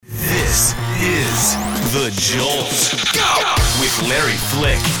The Jolt. Go! With Larry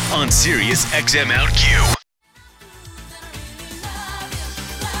Flick on Sirius XM OutQ.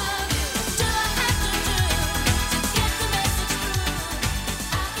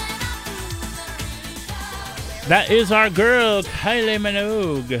 That is our girl, Kylie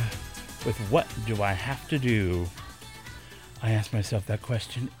Minogue, with What Do I Have to Do? I ask myself that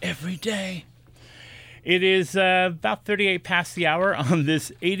question every day. It is about 38 past the hour on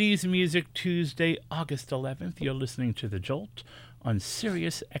this 80s Music Tuesday, August 11th. You're listening to The Jolt on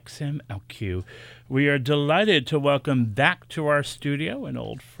Sirius XM OutQ. We are delighted to welcome back to our studio an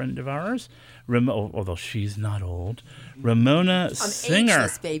old friend of ours, although she's not old, Ramona Singer. I'm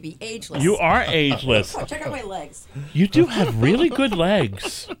ageless, baby, ageless. You are ageless. Oh, check out my legs. You do have really good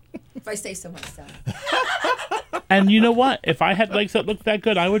legs. If I say so myself. And you know what? If I had legs that looked that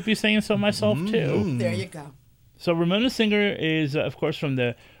good, I would be saying so myself, too. There you go. So Ramona Singer is, of course, from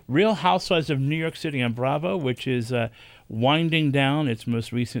the Real Housewives of New York City on Bravo, which is winding down its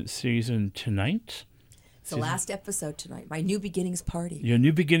most recent season tonight. It's the last episode tonight. My New Beginnings party. Your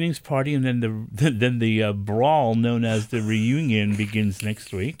New Beginnings party, and then the brawl known as the reunion begins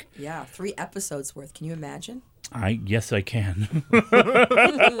next week. Yeah, 3 episodes worth. Can you imagine? Yes, I can.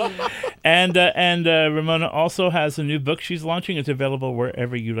 and Ramona also has a new book she's launching. It's available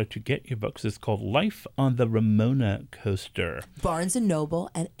wherever you like to get your books. It's called Life on the Ramona Coaster. Barnes & Noble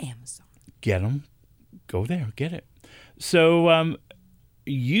and Amazon. Get them. Go there. Get it. So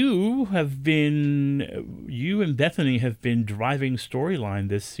you and Bethany have been driving storyline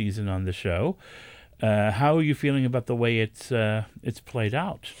this season on the show. How are you feeling about the way it's played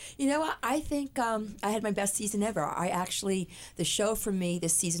out? You know what? I think I had my best season ever. The show for me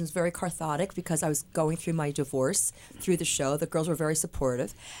this season was very cathartic because I was going through my divorce through the show. The girls were very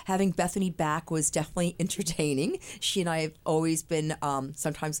supportive. Having Bethany back was definitely entertaining. She and I have always been,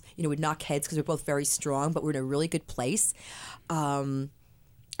 sometimes, we'd knock heads because we're both very strong, but we're in a really good place.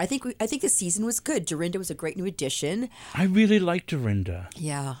 I think the season was good. Dorinda was a great new addition. I really like Dorinda.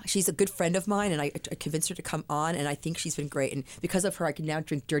 Yeah, she's a good friend of mine, and I convinced her to come on, and I think she's been great. And because of her, I can now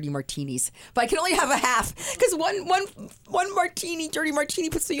drink dirty martinis, but I can only have a half because one martini, dirty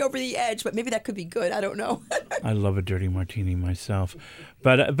martini, puts me over the edge. But maybe that could be good. I don't know. I love a dirty martini myself,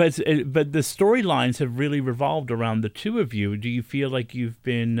 but the storylines have really revolved around the two of you. Do you feel like you've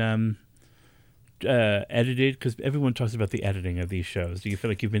been edited? Because everyone talks about the editing of these shows. Do you feel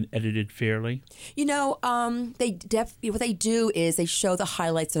like you've been edited fairly? What they do is they show the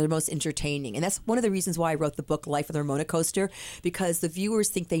highlights that are most entertaining, and that's one of the reasons why I wrote the book Life of the Ramona Coaster, because the viewers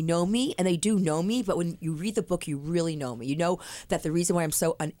think they know me, and they do know me, but when you read the book, you really know me. You know that the reason why I'm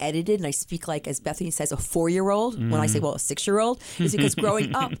so unedited and I speak like, as Bethany says, a 4-year-old, when I say, a 6-year-old, is because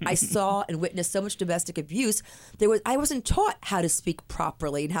growing up, I saw and witnessed so much domestic abuse. I wasn't taught how to speak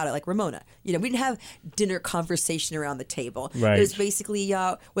properly and how to, like Ramona. We didn't have dinner conversation around the table. Right. It was basically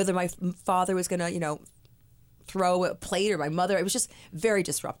whether my father was going to, throw a plate or my mother. It was just very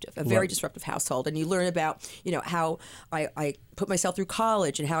disruptive, very disruptive household. And you learn about, how I put myself through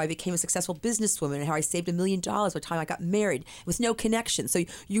college and how I became a successful businesswoman and how I saved $1 million by the time I got married with no connection. So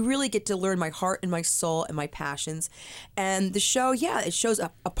you really get to learn my heart and my soul and my passions. And the show, it shows a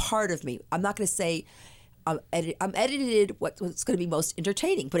part of me. I'm not going to say I'm edited what's going to be most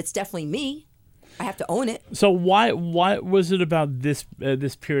entertaining, but it's definitely me. I have to own it. So why was it about this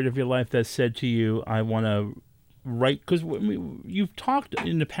period of your life that said to you, I want to write? Because you've talked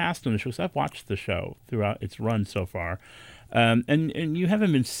in the past on the show, because I've watched the show throughout its run so far, and you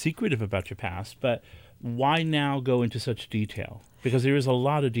haven't been secretive about your past, but why now go into such detail? Because there is a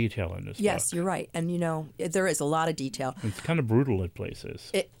lot of detail in this book. Yes, you're right. And, there is a lot of detail. It's kind of brutal at places.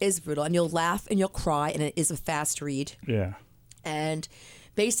 It is brutal. And you'll laugh and you'll cry, and it is a fast read. Yeah. And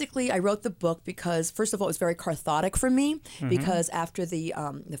basically, I wrote the book because, first of all, it was very cathartic for me, because after the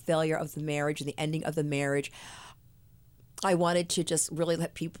failure of the marriage and the ending of the marriage, I wanted to just really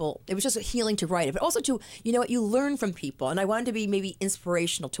let people, it was just healing to write it, but also to, you learn from people. And I wanted to be maybe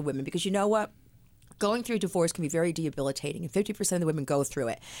inspirational to women because you know what? Going through divorce can be very debilitating, and 50% of the women go through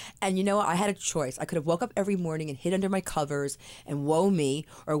it. And I had a choice. I could have woke up every morning and hid under my covers and woe me,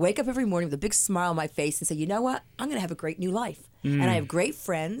 or wake up every morning with a big smile on my face and say, you know what? I'm going to have a great new life. And I have great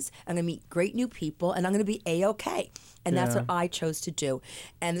friends. I'm going to meet great new people, and I'm going to be A-okay. And that's what I chose to do.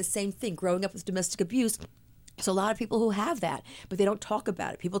 And the same thing, growing up with domestic abuse, there's a lot of people who have that, but they don't talk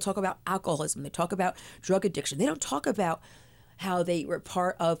about it. People talk about alcoholism. They talk about drug addiction. They don't talk about how they were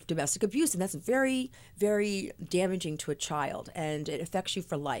part of domestic abuse, and that's very, very damaging to a child, and it affects you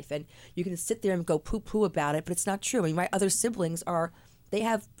for life. And you can sit there and go poo-poo about it, but it's not true. I mean, my other siblings they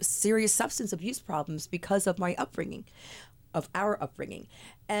have serious substance abuse problems because of my upbringing. of our upbringing.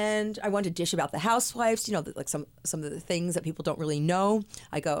 And I wanted to dish about the housewives, like some of the things that people don't really know.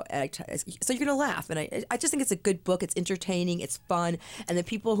 I go, so you're going to laugh. And I just think it's a good book. It's entertaining. It's fun. And the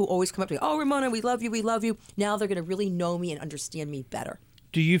people who always come up to me, oh, Ramona, we love you. We love you. Now they're going to really know me and understand me better.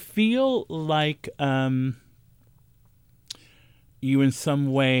 Do you feel like you in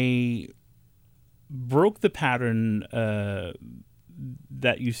some way broke the pattern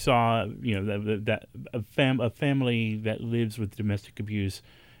that you saw, that a family that lives with domestic abuse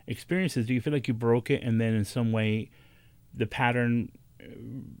experiences? Do you feel like you broke it, and then in some way the pattern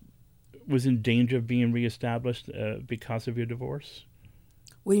was in danger of being reestablished because of your divorce?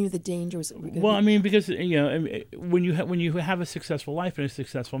 What do you mean the danger was? Well, I mean, because when you have a successful life and a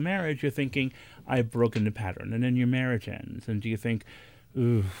successful marriage, you're thinking, I've broken the pattern, and then your marriage ends, and do you think,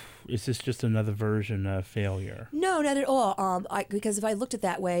 ooh, is this just another version of failure? No, not at all. Because if I looked at it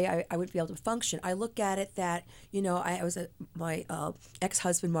that way, I would be able to function. I look at it that, my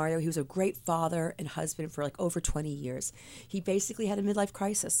ex-husband, Mario, he was a great father and husband for like over 20 years. He basically had a midlife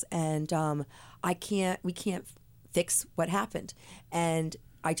crisis, and we can't fix what happened. And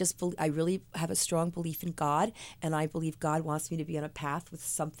I really have a strong belief in God, and I believe God wants me to be on a path with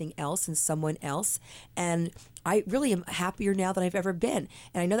something else and someone else. And I really am happier now than I've ever been.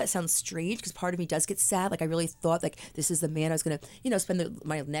 And I know that sounds strange because part of me does get sad. Like I really thought like this is the man I was going to, spend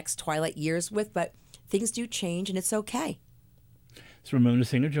my next twilight years with. But things do change, and it's okay. It's Ramona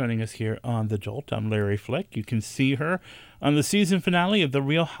Singer joining us here on The Jolt. I'm Larry Flick. You can see her on the season finale of The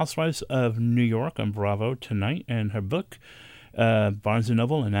Real Housewives of New York on Bravo tonight, and her book, Barnes &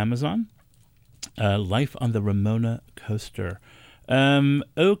 Noble and Amazon, Life on the Ramona Coaster.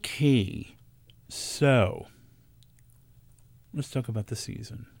 Okay, so let's talk about the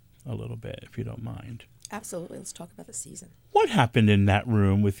season a little bit, if you don't mind. Absolutely. Let's talk about the season. What happened in that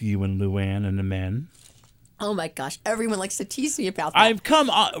room with you and Luann and the men? Oh my gosh, everyone likes to tease me about that. I've come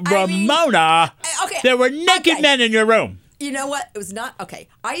on, Ramona. Okay, there were naked men in your room. You know what? It was not okay.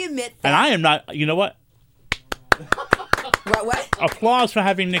 I admit that. And I am not. You know what? What? Applause for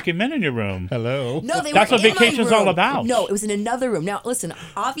having naked men in your room. Hello. No, they That's were what in my vacation's room. all about. No, it was in another room. Now, listen.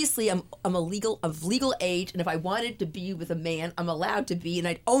 Obviously, I'm of legal age, and if I wanted to be with a man, I'm allowed to be, and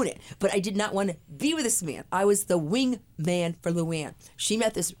I'd own it. But I did not want to be with this man. I was the wing man for Luann. She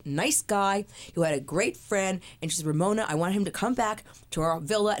met this nice guy who had a great friend, and she said, Ramona, I want him to come back to our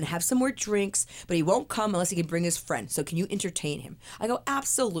villa and have some more drinks, but he won't come unless he can bring his friend. So can you entertain him? I go,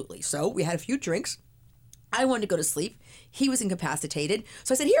 absolutely. So we had a few drinks. I wanted to go to sleep. He was incapacitated.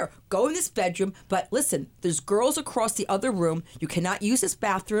 So I said, here, go in this bedroom. But listen, there's girls across the other room. You cannot use this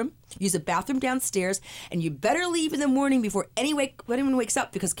bathroom. Use the bathroom downstairs. And you better leave in the morning before anyone wakes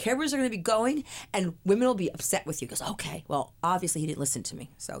up because cameras are going to be going and women will be upset with you. He goes, okay. Well, obviously he didn't listen to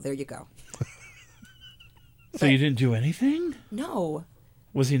me. So there you go. So you didn't do anything? No.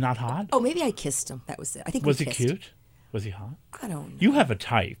 Was he not hot? Oh, maybe I kissed him. That was it. I think Was we he kissed. cute? Was he hot? I don't know. You have a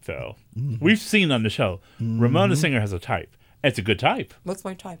type, though. Mm-hmm. We've seen on the show. Mm-hmm. Ramona Singer has a type. It's a good type. What's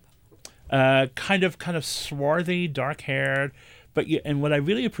my type? Kind of swarthy, dark-haired. And what I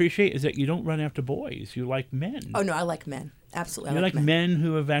really appreciate is that you don't run after boys. You like men. Oh, no, I like men. Absolutely. You like men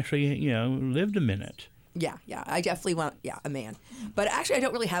who have actually, lived a minute. Yeah. I definitely want, a man. But actually, I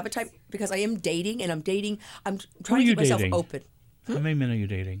don't really have a type because I am dating, and I'm trying to keep myself open. How many men are you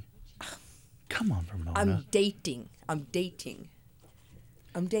dating? Come on, Ramona. I'm dating.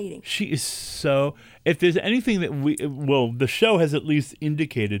 She is so... If there's anything that the show has at least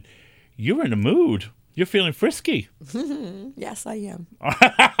indicated, you're in a mood. You're feeling frisky. Yes, I am.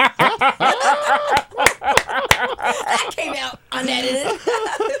 That came out unedited.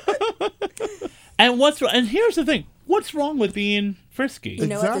 And here's the thing. What's wrong with being frisky? You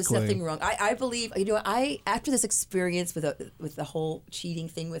know what? There's nothing wrong. I believe, after this experience with the whole cheating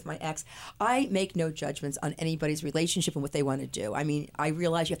thing with my ex, I make no judgments on anybody's relationship and what they want to do. I mean, I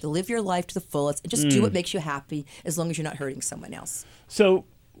realize you have to live your life to the fullest and just do what makes you happy as long as you're not hurting someone else. So,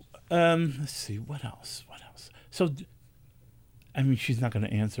 let's see. What else? So, I mean, she's not going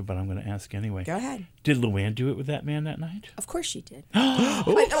to answer, but I'm going to ask anyway. Go ahead. Did Luann do it with that man that night? Of course she did.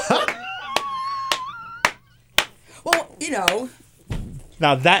 Well,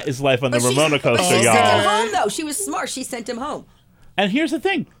 Now that is life on the Ramona Coaster, she y'all. sent him home, though. She was smart. She sent him home. And here's the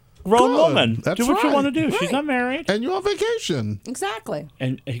thing. Grown woman. That's do what you right. want to do. Right. She's not married. And you're on vacation. Exactly.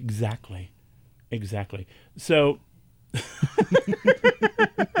 And exactly. So...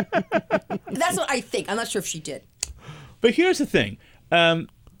 That's what I think. I'm not sure if she did. But here's the thing.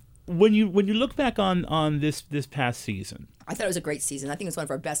 When you look back on this past season, I thought it was a great season. I think it was one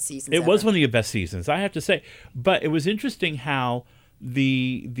of our best seasons. It was one of your best seasons, I have to say. But it was interesting how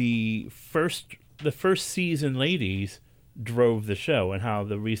the first season ladies drove the show and how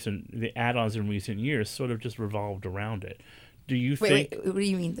the add-ons in recent years sort of just revolved around it. Do you think? Wait, what do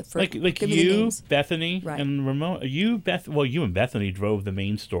you mean? The first, Like give me the you, names. Bethany, Right. and Ramona. You and Bethany drove the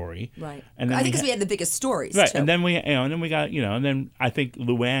main story, Right. And then I think because we had the biggest stories. right, too. and then we got and then I think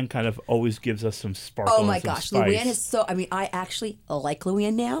Luann kind of always gives us some sparkle. Oh my and some gosh, spice. Luann is so. I mean, I actually like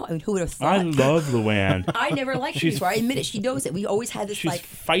Luann now. I mean, who would have thought? I love Luann. I never liked her before. I admit it. She knows it. We always had this She's like.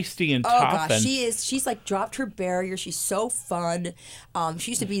 feisty and Oh tough. gosh, and she is. She's like dropped her barrier. She's so fun.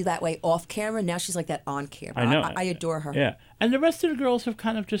 She used to be that way off camera. Now she's like that on camera. I know. I adore her. Yeah, and the rest of the girls have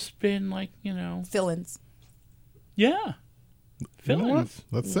kind of just been like Fill-ins. yeah. You know what? Fill-ins.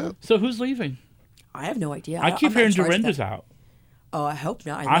 That's it. So who's leaving? I have no idea. I keep I'm not hearing in charge of Dorinda's that. out. Oh, I hope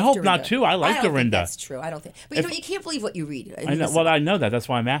not. I love hope Dorinda. not, too. I like don't think Dorinda. that's true. I don't think. But you can't believe what you read. I know. Well, I know that. That's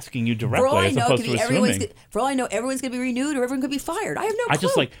why I'm asking you For all directly I as know, opposed to assuming. for all I know, everyone's going to be renewed or everyone could be fired. I have no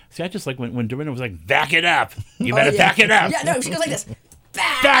clue. I just like when Dorinda was like, back it up. You better yeah. back it up. Yeah, no, she goes like this.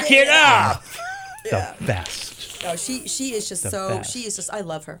 Back it up. Yeah. The best. No, she is just best. she is just. I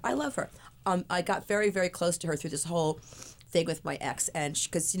love her. I love her. I got very, very close to her through this whole thing with my ex, and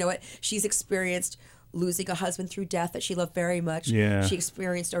because you know what, she's experienced losing a husband through death that she loved very much. Yeah. She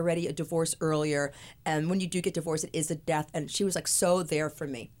experienced already a divorce earlier, and when you do get divorced, it is a death, and she was like so there for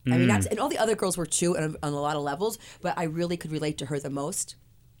me. I mean, and all the other girls were too, on a lot of levels, but I really could relate to her the most.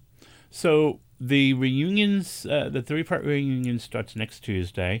 So the reunions, the 3-part reunion starts next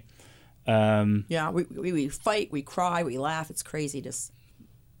Tuesday. Yeah, we fight, we cry, we laugh. It's craziness.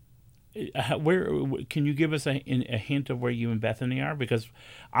 Where can you give us a hint of where you and Bethany are? Because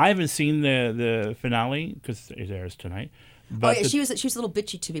I haven't seen the finale because it airs tonight. But she was a little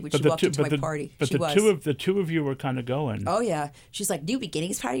bitchy to me when she walked into my party. But she the two of you were kind of going. Oh yeah, she's like new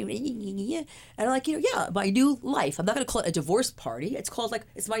beginnings party, and I'm like, yeah, my new life. I'm not going to call it a divorce party. It's called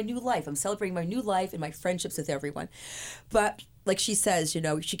it's my new life. I'm celebrating my new life and my friendships with everyone. But like she says,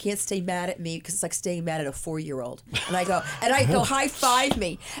 she can't stay mad at me because it's like staying mad at a 4-year-old. And I go high five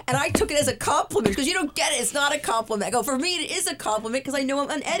me, and I took it as a compliment because you don't get it. It's not a compliment. I go, for me it is a compliment because I know I'm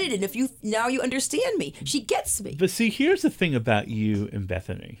unedited. If you understand me, she gets me. But see, here's the thing about you and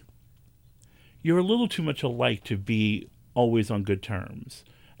Bethany. You're a little too much alike to be always on good terms.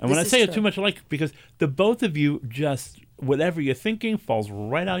 And when I say too much alike, because the both of you just, whatever you're thinking falls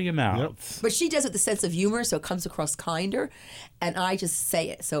right out of your mouths. But she does it with a sense of humor, so it comes across kinder, and I just say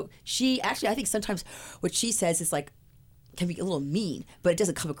it. So I think sometimes what she says is can be a little mean, but it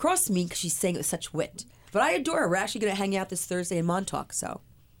doesn't come across mean because she's saying it with such wit. But I adore her. We're actually going to hang out this Thursday in Montauk, so.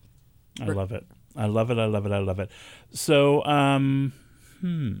 I love it. I love it. I love it. I love it. So,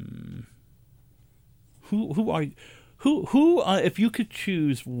 who are you? Who if you could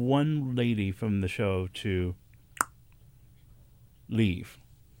choose one lady from the show to leave,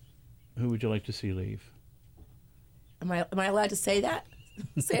 who would you like to see leave? Am I allowed to say that,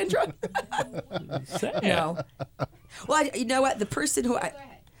 Sandra? Say it. No. Well, you know what? The person who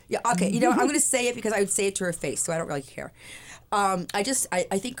yeah, okay. I'm going to say it because I would say it to her face, so I don't really care. I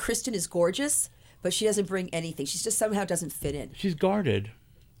think Kristen is gorgeous, but she doesn't bring anything. She just somehow doesn't fit in. She's guarded.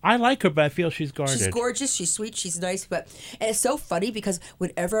 I like her, but I feel she's guarded. She's gorgeous. She's sweet. She's nice. And it's so funny because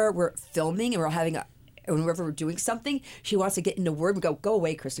whenever we're filming and whenever we're doing something, she wants to get in the word. We go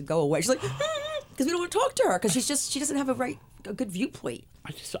away, Kristen, go away. She's like, because we don't want to talk to her because she doesn't have a good viewpoint.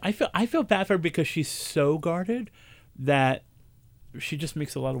 I feel bad for her because she's so guarded that she just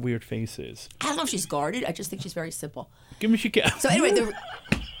makes a lot of weird faces. I don't know if she's guarded. I just think she's very simple. Give me So anyway,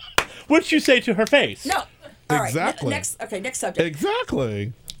 what'd you say to her face? No. All Exactly. Right. Next subject.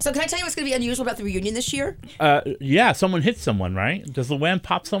 Exactly. So can I tell you what's going to be unusual about the reunion this year? Yeah, someone hit someone, right? Does Luann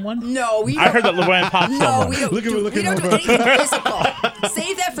pop someone? No, we. I heard that Luann popped someone. We don't. Look at me, look we at don't me. do anything physical.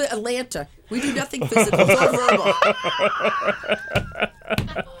 Save that for Atlanta. We do nothing physical. It's all verbal.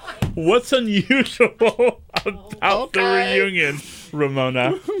 What's unusual about the reunion,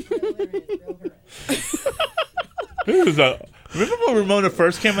 Ramona? Remember when Ramona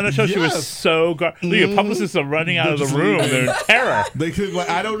first came on the show? She was Yes. so the publicists are running out of the room. They're in terror. They could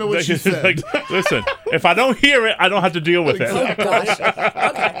I don't know what she said. Like, listen, if I don't hear it, I don't have to deal with it. Oh gosh.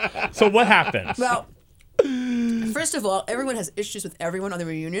 Okay. So what happens? Well, first of all, everyone has issues with everyone on the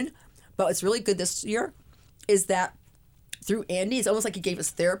reunion, but what's really good this year is that through Andy, it's almost like he gave us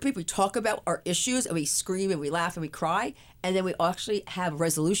therapy. We talk about our issues and we scream and we laugh and we cry, and then we actually have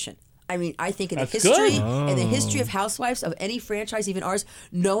resolution. I mean, I think in the history of Housewives of any franchise, even ours,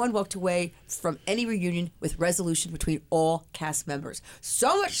 no one walked away from any reunion with resolution between all cast members.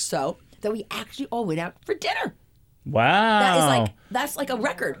 So much so that we actually all went out for dinner. Wow. That's like a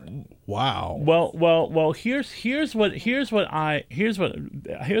record. Wow. Well. Here's what I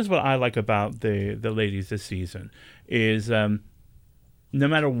like about the ladies this season is no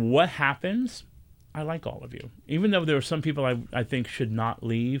matter what happens, I like all of you. Even though there are some people I think should not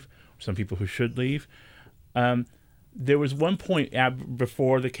leave, some people who should leave. There was one point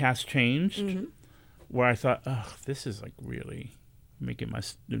before the cast changed where I thought, oh, this is like really making my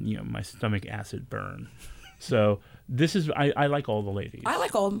stomach acid burn. So this is I like all the ladies. I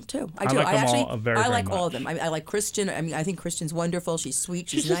like all of them too. I do. Like I them actually all very, I very like much. all of them. I like Kristen. I mean, I think Kristen's wonderful. She's sweet.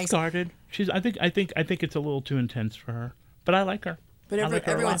 She's just nice. guarded. I think it's a little too intense for her, but I like her. But I like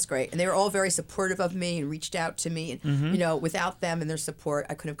her a everyone's lot. great, and they were all very supportive of me and reached out to me. And without them and their support,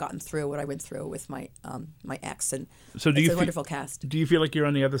 I couldn't have gotten through what I went through with my ex. And So it's a wonderful cast. Do you feel like you're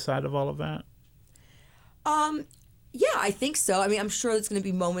on the other side of all of that? Yeah, I think so. I mean, I'm sure there's going to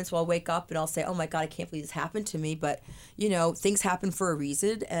be moments where I'll wake up and I'll say, "Oh my God, I can't believe this happened to me." But things happen for a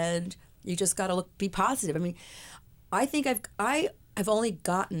reason, and you just got to be positive. I mean, I think I've only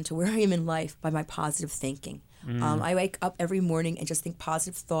gotten to where I am in life by my positive thinking. I wake up every morning and just think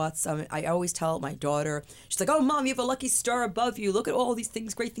positive thoughts. I always tell my daughter, she's like, "Oh, Mom, you have a lucky star above you. Look at all these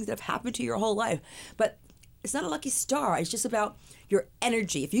things, great things that have happened to you your whole life." But it's not a lucky star. It's just about your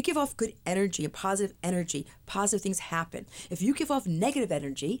energy. If you give off good energy and positive energy, positive things happen. If you give off negative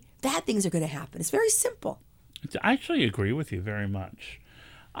energy, bad things are going to happen. It's very simple. I actually agree with you very much.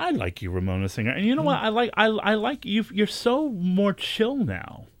 I like you, Ramona Singer, and you know what? I like you. You're so more chill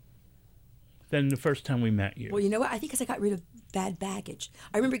now than the first time we met you. Well, you know what? I think because I got rid of bad baggage.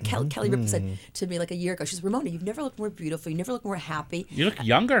 I remember Kelly Ripa said to me like a year ago, she says, "Ramona, you've never looked more beautiful. You never looked more happy." You look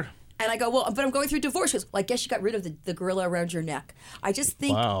younger. And I go, "Well, but I'm going through divorce." She goes, "Well, I guess you got rid of the gorilla around your neck." I just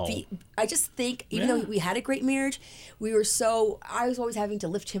think, Wow. even though we had a great marriage, I was always having to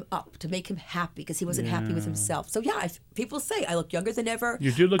lift him up to make him happy because he wasn't happy with himself. So yeah, people say I look younger than ever.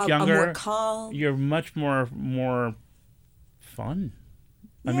 You do look younger. I'm more calm. You're much more fun.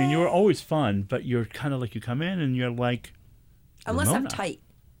 I mean, you were always fun, but you're kind of like you come in and you're like, I'm less Ramona. uptight.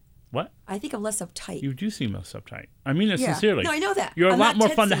 What? I think I'm less uptight. You do seem less uptight. I mean it Yeah. sincerely. No, I know that. You're a I'm lot not more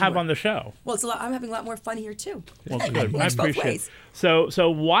tense fun to have anymore. on the show. Well, I'm having a lot more fun here too. Well, good. I Works both appreciate it. ways. So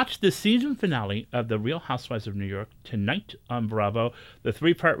watch the season finale of The Real Housewives of New York tonight on Bravo. The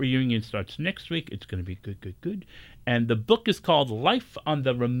 3-part reunion starts next week. It's going to be good. And the book is called Life on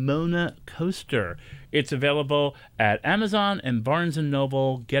the Ramona Coaster. It's available at Amazon and Barnes &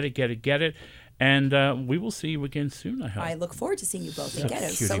 Noble. Get it. And we will see you again soon, I hope. I look forward to seeing you both again.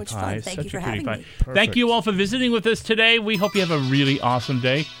 It was so much fun. Pie, Thank such you a for cutie having pie. me. Thank you all for visiting with us today. We hope you have a really awesome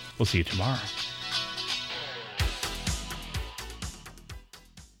day. We'll see you tomorrow.